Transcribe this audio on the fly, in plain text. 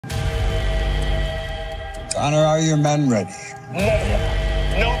Connor, are your men ready?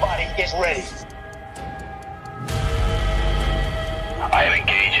 Nobody is ready. I am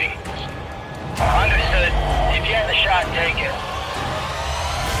engaging. Understood. If you have the shot, take it.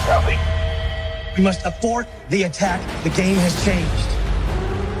 Copy. We must abort the attack. The game has changed.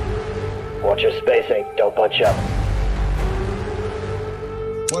 Watch your spacing. Don't bunch up.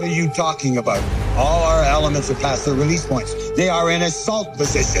 What are you talking about? All our elements are past their release points. They are in assault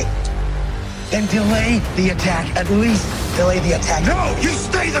position. Then delay the attack. At least delay the attack. No, you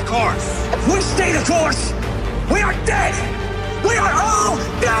stay the course. If we stay the course, we are dead. We are all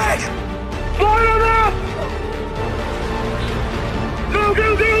dead. Fire them up! Go,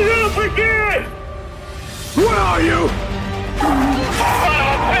 go, go, go, begin! Where are you?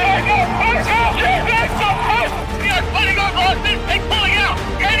 They're pulling out!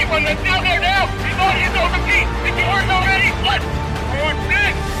 Anyone that's down there now, the audience overseas! If you weren't already, let's...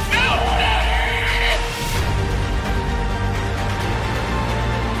 No!